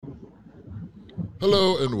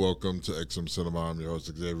Hello and welcome to XM Cinema. I'm your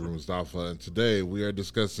host Xavier Mustafa, and today we are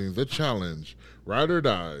discussing The Challenge, Ride or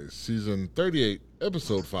Die, Season 38,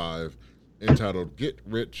 Episode 5, entitled Get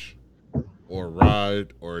Rich or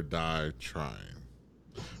Ride or Die Trying.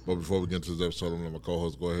 But before we get into this episode, I'm going to let my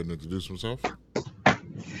co-host go ahead and introduce himself.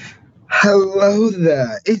 Hello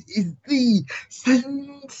there. It is the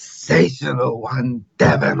sensational one,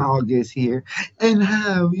 Devin August here. And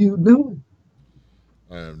how you doing?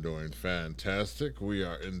 I am doing fantastic. We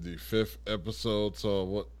are in the 5th episode, so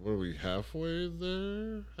what are we, halfway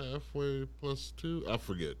there? Halfway plus 2? I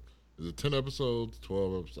forget. Is it 10 episodes,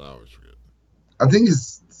 12 episodes? I always forget. I think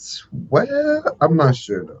it's 12. I'm not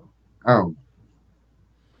sure though. Um,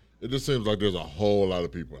 It just seems like there's a whole lot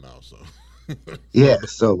of people now, so. yeah,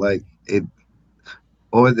 so like it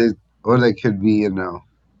or there could be,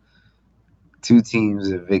 two teams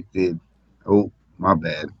evicted. Oh, my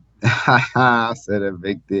bad. I said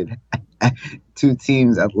evicted. Two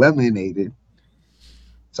teams eliminated.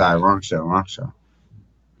 Sorry, wrong show.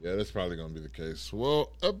 Yeah, that's probably going to be the case.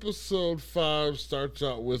 Well, episode 5 starts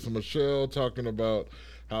out with Michelle talking about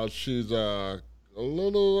how she's a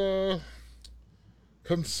little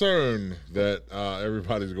concerned that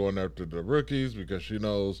everybody's going after the rookies because she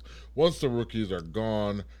knows once the rookies are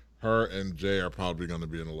gone, her and Jay are probably going to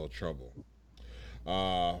be in a little trouble.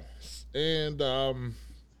 And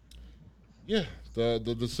yeah,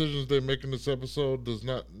 the decisions they make in this episode does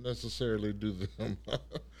not necessarily do them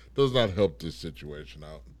does not help this situation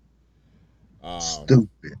out.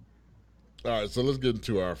 Stupid. All right, so let's get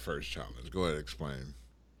into our first challenge. Go ahead, explain.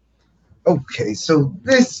 Okay, so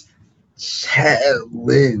this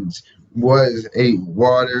challenge was a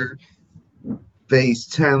water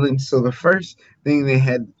based challenge. So the first thing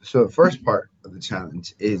the first part of the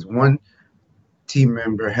challenge is one team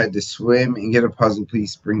member had to swim and get a puzzle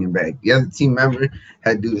piece, bring it back. The other team member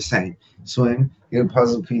had to do the same, swim, get a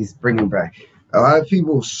puzzle piece, bring it back. A lot of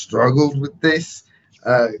people struggled with this.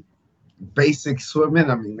 Basic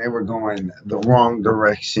swimming, I mean, they were going the wrong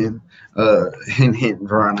direction, hint, hint,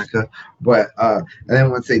 Veronica. But and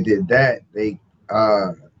then once they did that, they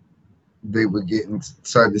would get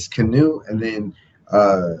inside this canoe, and then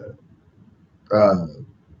uh,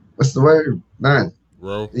 what's the word? Not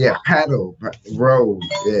Row. yeah, row,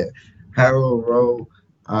 yeah, row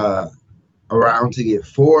around to get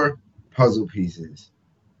 4 puzzle pieces,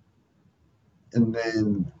 and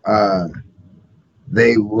then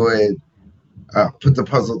they would put the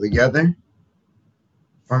puzzle together.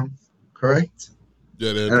 Correct?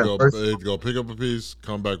 Yeah, they had to go pick up a piece,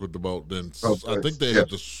 come back with the boat. Then I think they had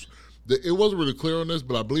to. It wasn't really clear on this,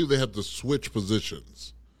 but I believe they had to switch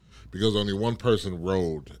positions because only one person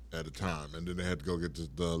rowed at a time, and then they had to go get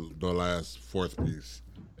the last 4th piece,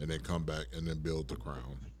 and then come back and then build the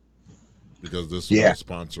crown. Because this was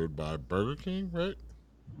sponsored by Burger King, right?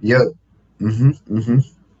 Yep. Mm-hmm.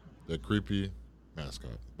 The creepy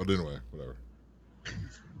mascot. But anyway, whatever.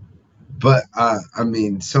 But I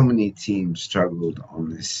mean, so many teams struggled on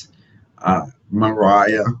this.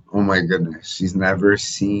 Mariah, oh my goodness, she's never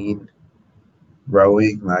seen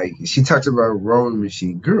rowing. Like, she talked about a rowing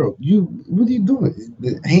machine. Girl, what are you doing?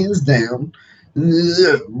 Hands down,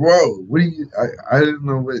 row. What are you? I didn't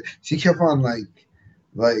know what she kept on like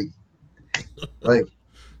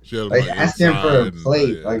asking for a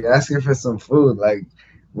plate, like asking for some food, like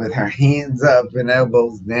with her hands up and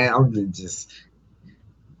elbows down, and just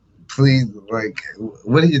please, like,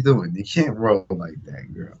 what are you doing? You can't roll like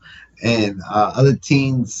that, girl. And other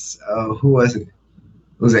teams, who was it?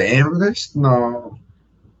 Was it Ambush? No.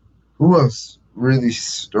 Who else really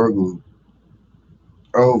struggled?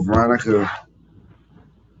 Oh, Veronica.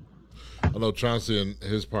 I know Chauncey and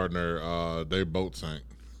his partner, they both sank.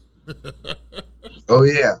 Oh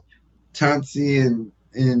yeah, Chauncey and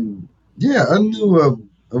yeah, I knew of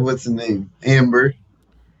what's the name, Amber.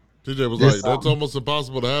 TJ was like, "That's almost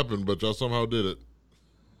impossible to happen, but y'all somehow did it."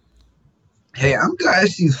 Hey, I'm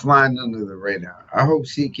glad she's flying under the radar. I hope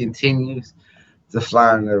she continues to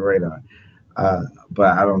fly under the radar.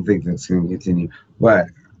 But I don't think that's going to continue. But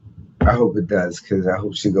I hope it does, because I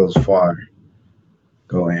hope she goes far.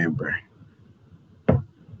 Go Amber.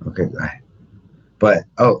 Okay, go ahead. But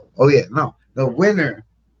oh yeah, no, the winner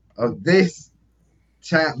of this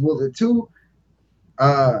chat. Well,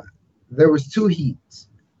 there was 2 heats,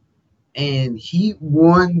 and Heat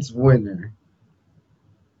 1's winner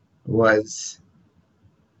was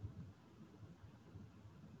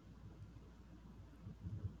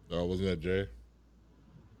wasn't that Jay?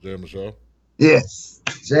 Jay and Michelle? Yes,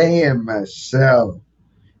 Jay and Michelle.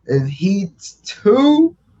 And Heat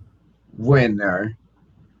 2 winner.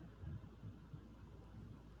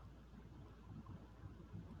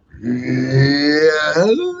 Yeah,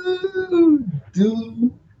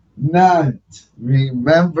 Do not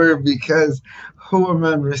remember because who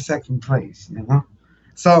remembers second place, you know?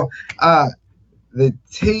 So the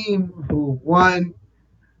team who won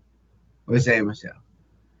was Jay Michelle.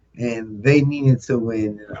 And they needed to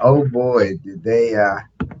win. And oh boy, did they I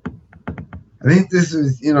think this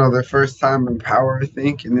was, their first time in power, I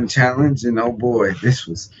think, in the challenge, and oh boy, this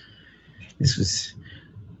was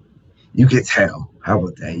you could tell. How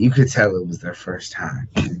about that? You could tell it was their first time,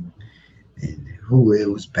 and who it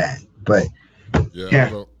was bad. But Yeah,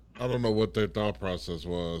 yeah, I don't know what their thought process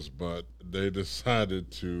was, but they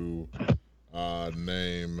decided to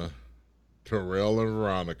name Terrell and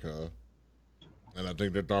Veronica, and I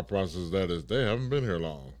think their thought process that is they haven't been here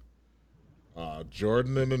long.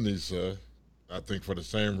 Jordan and Anissa, I think for the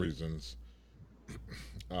same reasons.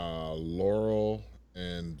 Laurel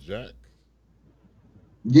and Jack.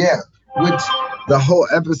 yeah. Which the whole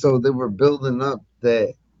episode they were building up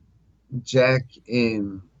that Jack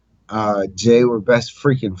and Jay were best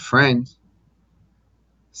freaking friends.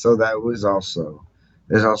 So that was also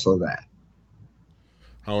there's also that.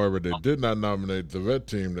 However, they did not nominate the vet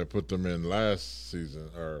team that put them in last season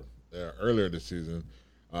or earlier this season,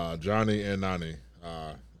 Johnny and Nani.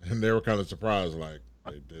 And they were kind of surprised, like,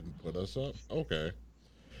 they didn't put us up? Okay.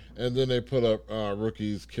 And then they put up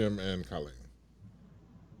rookies Kim and Colleen.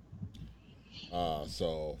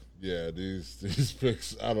 So, yeah, these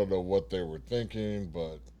picks, I don't know what they were thinking,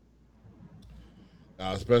 but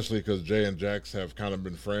especially because Jay and Jax have kind of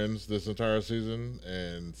been friends this entire season,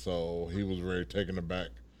 and so he was very taken aback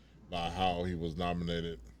by how he was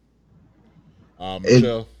nominated. It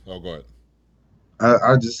Michelle, oh, go ahead.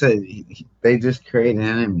 I'll just say they just created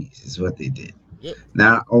enemies is what they did. Yep.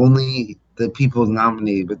 Not only the people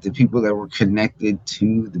nominated, but the people that were connected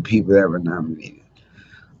to the people that were nominated.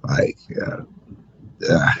 Like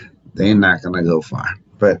they're not gonna go far.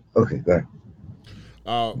 But okay, go ahead.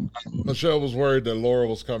 Uh, Michelle was worried that Laura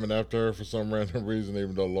was coming after her for some random reason,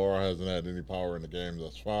 even though Laura hasn't had any power in the game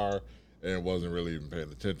thus far and wasn't really even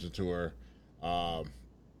paying attention to her. Um,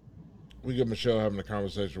 we get Michelle having a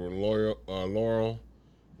conversation with Laurel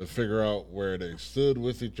to figure out where they stood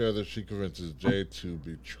with each other. She convinces Jay to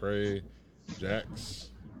betray Jax.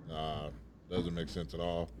 Uh, doesn't make sense at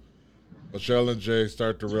all. Michelle and Jay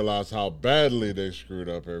start to realize how badly they screwed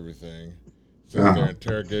up everything. Since their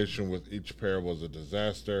interrogation with each pair was a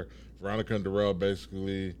disaster, Veronica and Darrell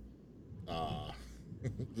basically uh,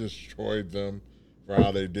 destroyed them for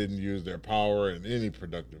how they didn't use their power in any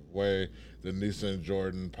productive way. Then Lisa and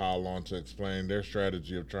Jordan pile on to explain their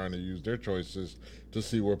strategy of trying to use their choices to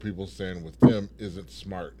see where people stand with them isn't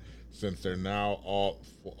smart, since they're now all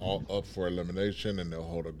up for elimination and they'll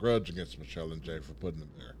hold a grudge against Michelle and Jay for putting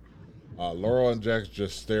them there. Laurel and Jax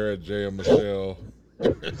just stare at Jay and Michelle.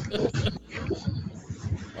 The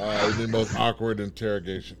most awkward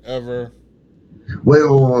interrogation ever. Wait.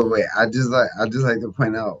 I just like to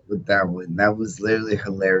point out with that one. That was literally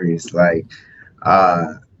hilarious. Like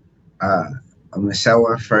uh uh Michelle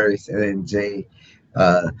went first and then Jay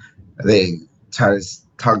uh they try to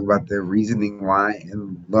talk about their reasoning why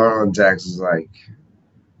and Laurel and Jax was like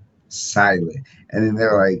silent. And then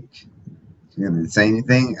they're like, you didn't say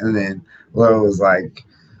anything? And then Laurel was like,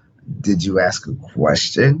 did you ask a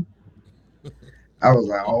question? I was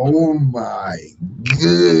like, oh my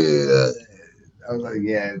god. I was like,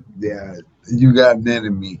 yeah, you got an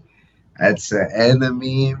enemy. That's an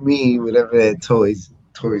enemy in me, whatever that Toy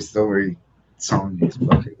Story song is.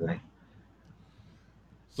 Okay, go ahead.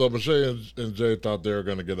 So Michelle and Jay thought they were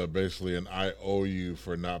going to get basically an IOU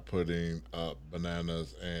for not putting up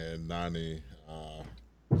Bananas and Nani.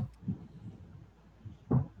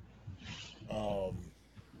 Um,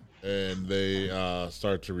 and they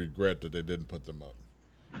start to regret that they didn't put them up.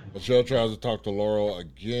 Michelle tries to talk to Laurel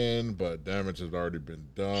again, but damage has already been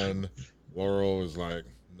done. Laurel is like,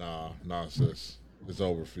 nah, sis. It's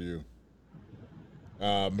over for you.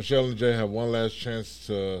 Michelle and Jay have one last chance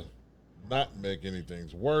to not make anything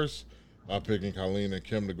worse by picking Colleen and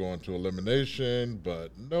Kim to go into elimination,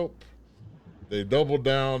 but nope. They double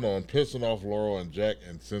down on pissing off Laurel and Jack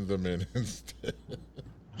and send them in instead.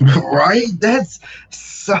 Right? That's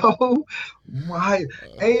so why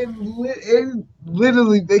and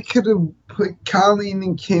literally they could have put Colleen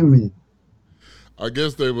and Kim in. I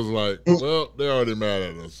guess they was like, well, they're already mad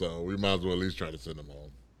at us, so we might as well at least try to send them home.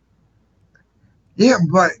 Yeah,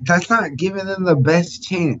 but that's not giving them the best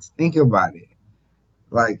chance. Think about it.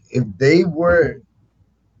 Like if they were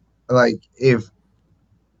like if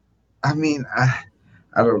I mean I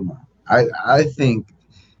don't know. I think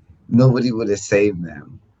nobody would have saved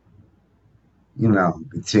them.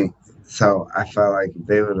 Between So I felt like if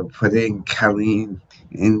they would have put in Colleen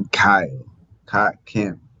and Kim. I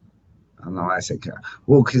don't know why I said Kyle.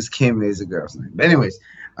 Well, because Kim is a girl's name. But anyways,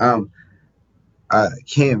 um,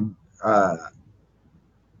 Kim,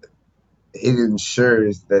 it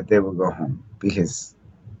ensures that they will go home because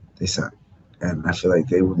they suck, and I feel like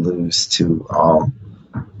they would lose to all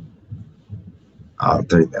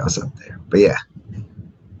three that was up there. But yeah,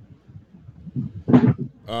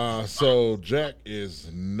 So Jack is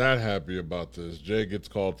not happy about this. Jay gets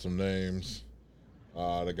called some names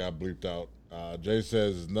that got bleeped out. Jay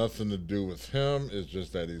says it's nothing to do with him. It's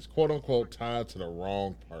just that he's quote unquote tied to the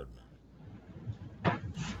wrong partner.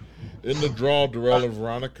 In the draw, Darrell and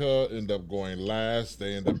Veronica end up going last.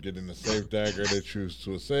 They end up getting the safe dagger. They choose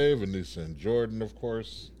to save Anissa and Jordan, of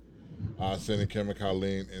course, sending Kim and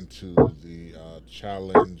Colleen into the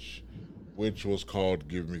challenge, which was called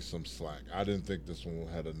 "Give Me Some Slack." I didn't think this one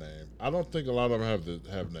had a name. I don't think a lot of them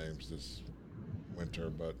have names this winter,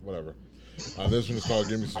 but whatever. This one is called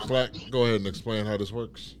 "Give Me Some Slack." Go ahead and explain how this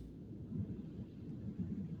works.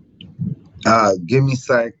 Give Me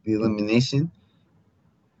Slack, the elimination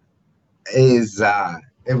is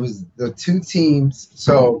it was the two teams.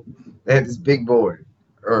 So they had this big board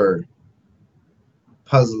or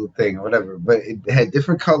puzzle thing or whatever, but it had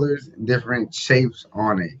different colors and different shapes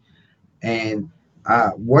on it. And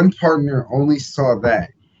one partner only saw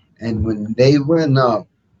that. And when they went up,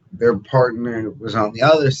 their partner was on the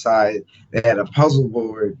other side. They had a puzzle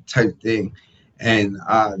board type thing, and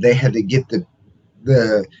they had to get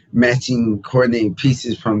the matching coordinating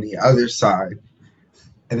pieces from the other side,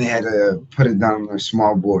 and they had to put it down on their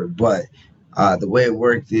small board. But the way it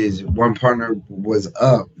worked is one partner was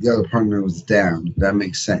up, the other partner was down. That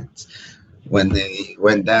makes sense. When they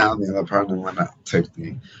went down, the other partner went up, type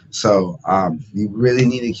thing. So you really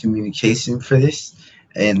needed communication for this,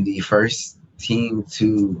 and the first team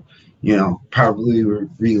to, probably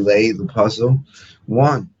relay the puzzle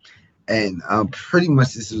won. And pretty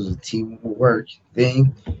much this was a teamwork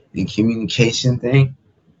thing and communication thing.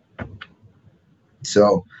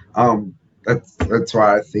 So that's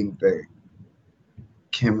why I think that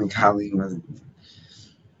Kim and Colleen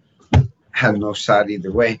had no shot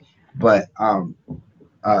either way. But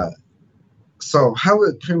so how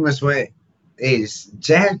it pretty much went is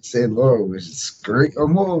Jax and Laura was screaming.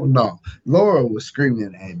 Oh, no, Laura was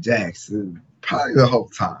screaming at Jax probably the whole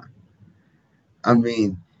time. I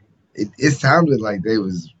mean, it sounded like they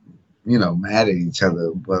was mad at each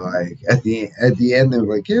other, but like at the end they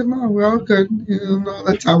were like, yeah, no, we're all good.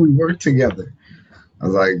 That's how we work together. I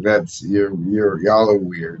was like, that's y'all are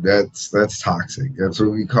weird. That's toxic. That's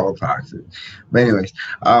what we call toxic. But anyways,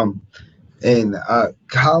 and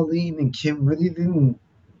Colleen and Kim really didn't.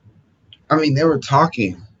 I mean, they were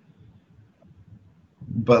talking,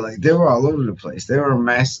 but like they were all over the place. They were a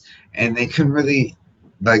mess, and they couldn't really,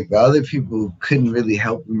 like the other people couldn't really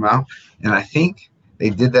help them out. And I think they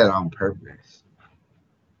did that on purpose.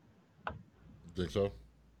 Think so?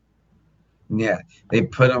 Yeah, they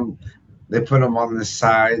put them. They put them on the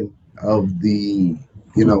side of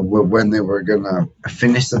when they were gonna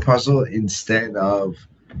finish the puzzle instead of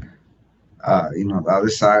the other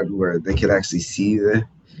side where they could actually see the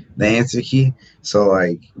answer key. So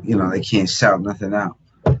like, they can't shout nothing out.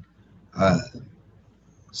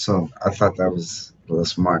 So I thought that was a little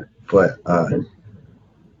smart, but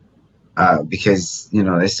because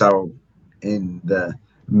they saw in the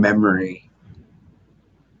memory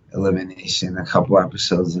elimination a couple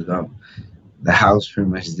episodes ago, the house pretty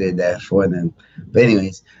much did that for them. But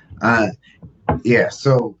anyways, yeah.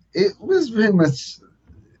 So it was pretty much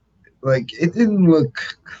like it didn't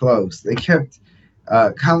look close. They kept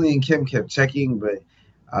Colleen and Kim kept checking, but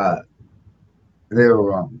they were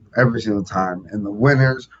wrong every single time. And the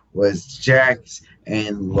winners was Jax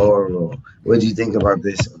and Laurel. What do you think about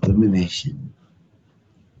this elimination?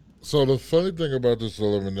 So the funny thing about this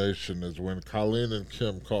elimination is when Colleen and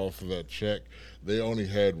Kim called for that check, they only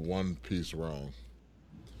had one piece wrong,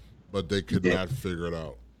 but they could Yeah. not figure it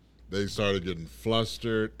out. They started getting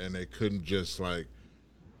flustered, and they couldn't just like.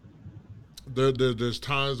 There's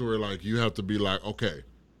times where like you have to be like, okay,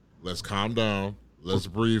 let's calm down, let's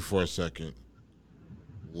breathe for a second,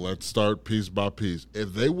 let's start piece by piece.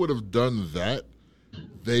 If they would have done that,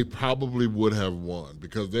 they probably would have won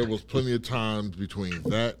because there was plenty of times between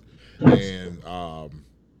that and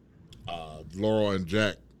Laurel and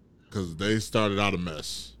Jack because they started out a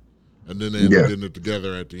mess and then they ended up getting it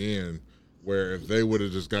together at the end. Where if they would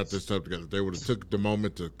have just got this stuff together, if they would have took the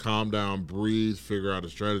moment to calm down, breathe, figure out a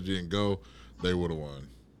strategy, and go, they would have won.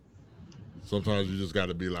 Sometimes you just got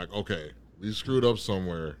to be like, okay, we screwed up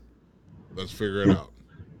somewhere. Let's figure it out.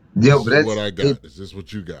 Yeah, This but is what that's I it. got. Is this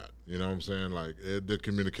what you got? You know what I'm saying? Like the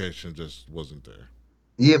communication just wasn't there.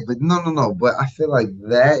 Yeah, but no. But I feel like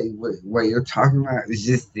that what you're talking about is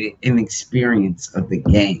just the inexperience of the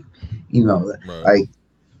game. You know, Right. like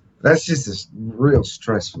that's just a real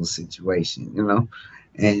stressful situation.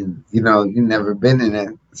 And you never been in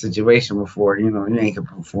that situation before. You ain't gonna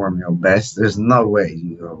perform your best. There's no way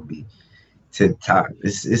you gonna be to the top.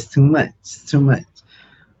 It's too much. It's too much.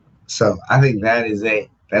 So I think that is it.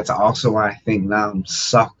 That's also why I think Nam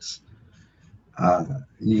sucks.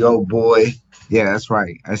 Yo, boy. Yeah, that's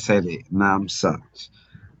right. I said it. Nam sucks.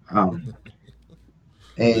 Um,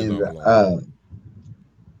 Leave and them alone.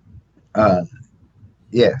 uh,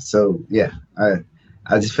 yeah. So yeah,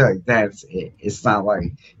 I just feel like that's it. It's not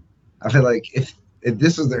like I feel like if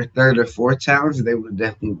this was their third or fourth challenge, they would have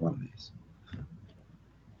definitely won this.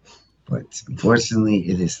 But unfortunately,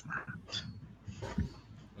 it is not.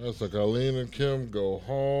 That's like Eileen and Kim go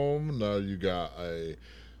home. Now you got a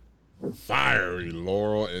fiery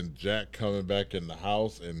Laurel and Jack coming back in the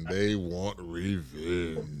house, and they want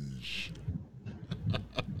revenge.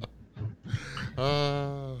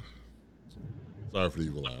 uh, Sorry for the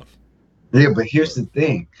evil laugh. Yeah, but here's But the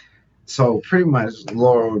thing. So pretty much,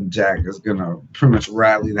 Laurel and Jack is gonna pretty much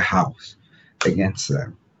rally the house against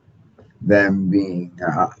them. Them being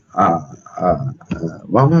why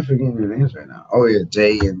am I forgetting their names right now? Oh yeah,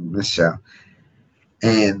 Jay and Michelle.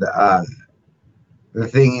 And the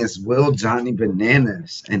thing is, will Johnny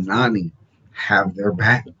Bananas and Nani have their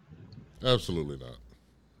back? absolutely not.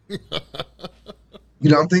 You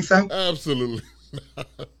don't think so? Absolutely not.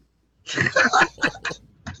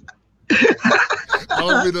 I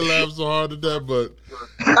don't mean to laugh so hard at that, but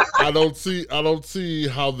I don't see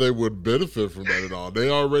how they would benefit from that at all. They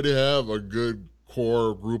already have a good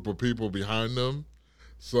core group of people behind them,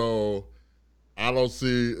 so I don't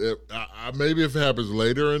see it. Maybe if it happens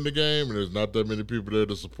later in the game and there's not that many people there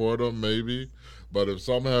to support them, maybe. But if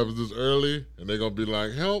something happens this early and they're gonna be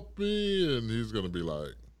like, "Help me," and he's gonna be like,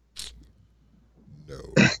 "No."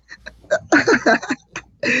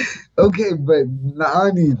 Okay, but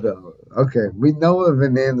Nani though. Okay, we know what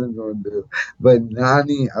Banana's gonna do, but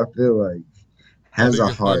Nani, I feel like has a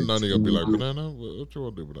heart. None gonna be like, "Banana, what you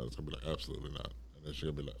want to do?" Banana's gonna be like, "Absolutely not," and then she's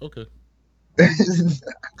gonna be like, "Okay."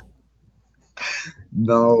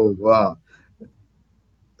 No, wow,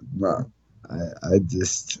 no. I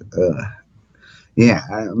just, yeah.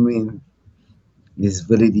 I mean, it's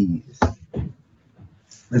what it is.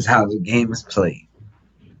 It's how the game is played.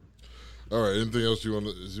 All right. Anything else you want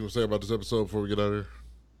to say about this episode before we get out of here?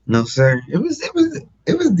 No, sir. It was decent.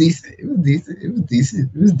 It was decent. It was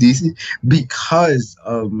decent. It was decent because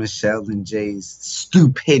of Michelle and Jay's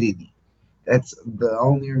stupidity. That's the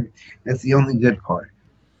only. That's the only good part.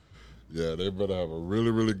 Yeah, they better have a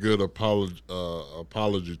really, really good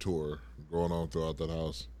apology tour going on throughout that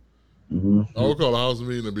house. I Mm-hmm. would call a house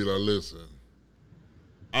meeting and be like, "Listen,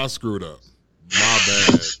 I screwed up. My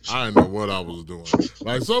bad. I didn't know what I was doing."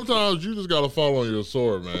 Like sometimes you just gotta fall on your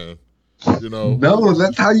sword, man. You know, No,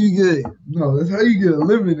 that's how you get. No, that's how you get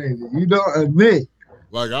eliminated. You don't admit.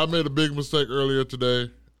 like I made a big mistake earlier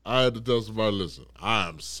today. I had to tell somebody, "Listen, I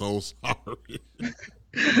am so sorry.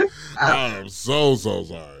 I, I am so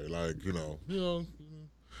sorry." Like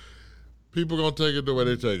people gonna take it the way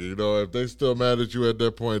they take it. If they still mad at you at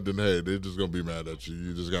that point, then hey, they're just gonna be mad at you.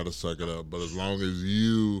 You just gotta suck it up. But as long as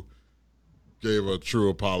you gave a true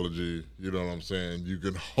apology, you know what I'm saying, you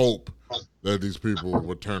can hope that these people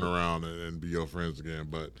would turn around and be your friends again.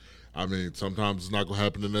 But I mean, sometimes it's not gonna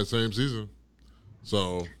happen in that same season.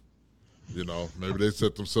 So, maybe they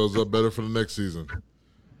set themselves up better for the next season.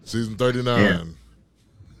 Season yeah. 39.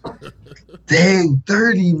 Dang,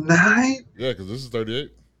 39. Yeah, because this is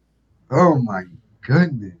 38. Oh my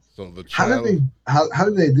goodness. So the How did challenge. they? How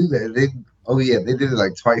did they do that? They. Oh yeah, they did it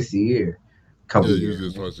like twice a year. Yeah, Couple usually years.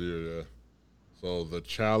 it's twice a year. Yeah. So the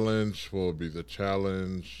challenge will be the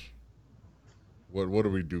challenge. What do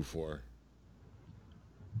we do for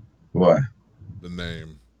What? the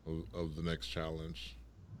name of the next challenge?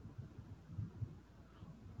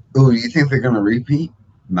 Oh, you think they're gonna repeat?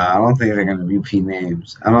 No, I don't think they're gonna repeat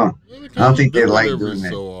names. I don't. Well, they I don't kind of think they do it like every doing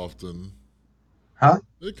that. so often. Huh?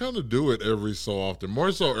 They kind of do it every so often,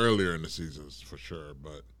 more so earlier in the seasons for sure.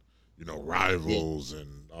 But Yeah. rivals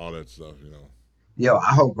and all that stuff. Yo,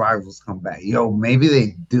 I hope rivals come back. Yo, maybe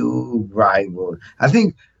they do rivals. I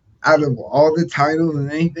think out of all the titles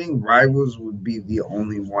and anything, rivals would be the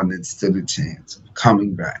only one that stood a chance of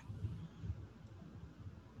coming back.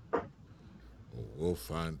 We'll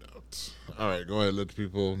find out. All right, go ahead. Let the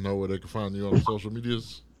people know where they can find you on the social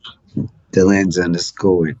medias.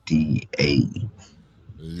 Dylan's_DA.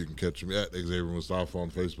 You can catch me at Xavier Mustafa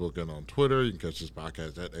on Facebook and on Twitter. You can catch this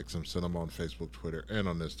podcast at XM Cinema on Facebook, Twitter, and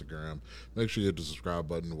on Instagram. Make sure you hit the subscribe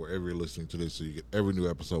button wherever you're listening to this so you get every new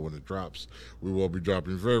episode when it drops. We will be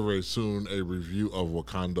dropping very, very soon a review of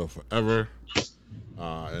Wakanda Forever.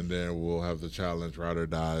 And then we'll have the challenge Ride or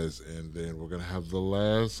Dies. And then we're going to have the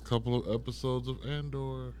last couple of episodes of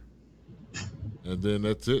Andor. And then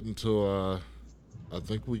that's it until I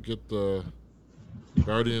think we get the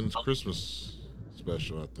Guardians Christmas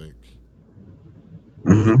special, I think.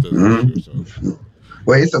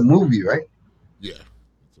 Wait, it's a movie, right? Yeah,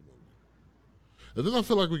 it's a movie. And then I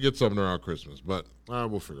feel like we get something around Christmas, but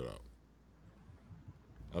we'll figure it out.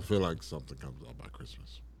 I feel like something comes out by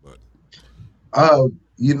Christmas, but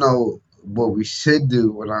you know what we should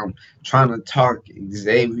do, what I'm trying to talk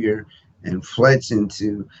Xavier and Fletch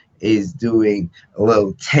into, is doing a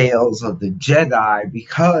little Tales of the Jedi,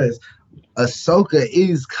 because Ahsoka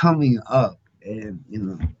is coming up, and you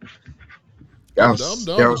know, y'all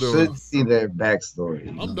should see their backstory.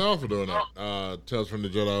 I'm down for doing that. Tales from the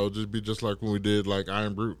Jedi will just be just like when we did like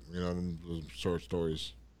Iron Brute, you know, the short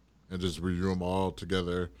stories, and just review them all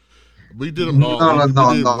together. We did them all.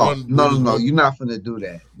 No. You're not finna do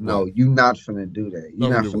that. No, you're not finna do that.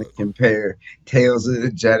 You're not finna compare Tales of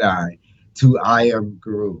the Jedi to I Am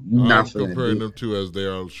Groot. You're not finna comparing them two as they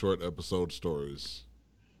are short episode stories.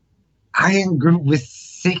 I Am Groot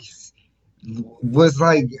was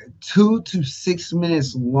like 2 to 6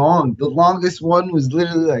 minutes long. The longest one was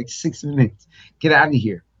literally like 6 minutes. Get out of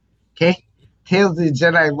here. Okay? Tales of the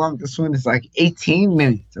Jedi longest one is like 18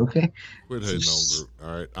 minutes. Okay? Quit hating on Groot.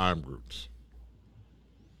 All right? I'm Groot.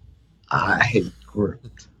 I hate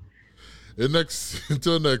Groot.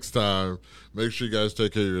 Until next time, make sure you guys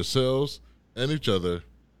take care of yourselves and each other,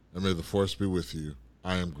 and may the Force be with you.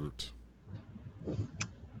 I am Groot.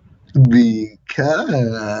 Because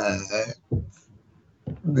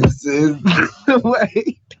this is the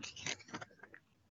way.